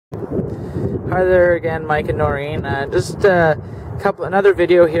Hi there again, Mike and Noreen. Just another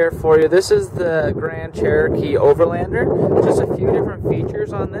video here for you. This is the Grand Cherokee Overlander. Just a few different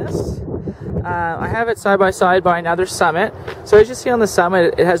features on this. I have it side by side by another Summit. So as you see on the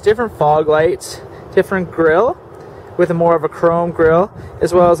Summit, it has different fog lights, different grille with more of a chrome grille,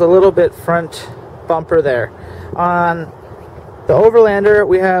 as well as a little bit front bumper there. On the Overlander,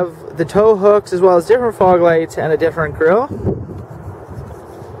 we have the tow hooks as well as different fog lights and a different grille.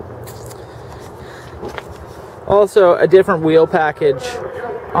 Also a different wheel package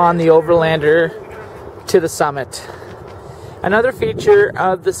on the Overlander to the Summit. Another feature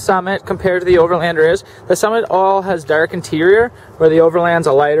of the Summit compared to the Overlander is the Summit all has dark interior, where the Overland's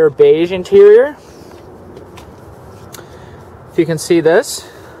a lighter beige interior. If you can see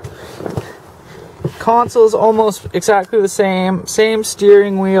this. Console is almost exactly the same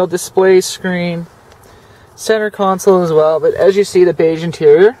steering wheel, display screen, center console as well, but as you see, the beige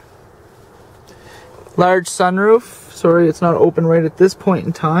interior. Large sunroof. Sorry, it's not open right at this point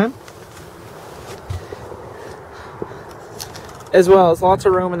in time. As well as lots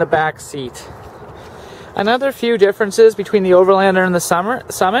of room in the back seat. Another few differences between the Overlander and the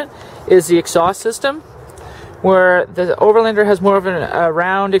Summit is the exhaust system, where the Overlander has more of a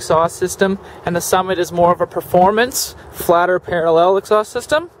round exhaust system and the Summit is more of a performance, flatter parallel exhaust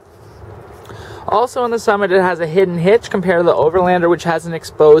system. Also on the Summit, it has a hidden hitch compared to the Overlander, which has an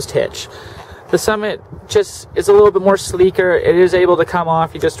exposed hitch. The Summit just is a little bit more sleeker. It is able to come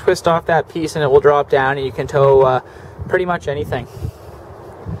off. You just twist off that piece and it will drop down, and you can tow pretty much anything.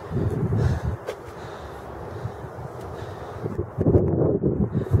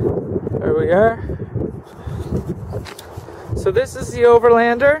 There we are. So this is the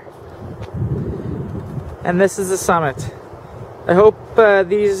Overlander, and this is the Summit. I hope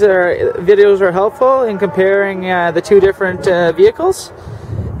these videos are helpful in comparing the two different vehicles.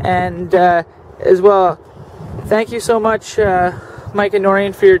 And as well, thank you so much, Mike and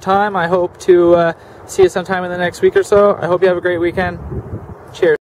Noreen, for your time. I hope to see you sometime in the next week or so. I hope you have a great weekend. Cheers.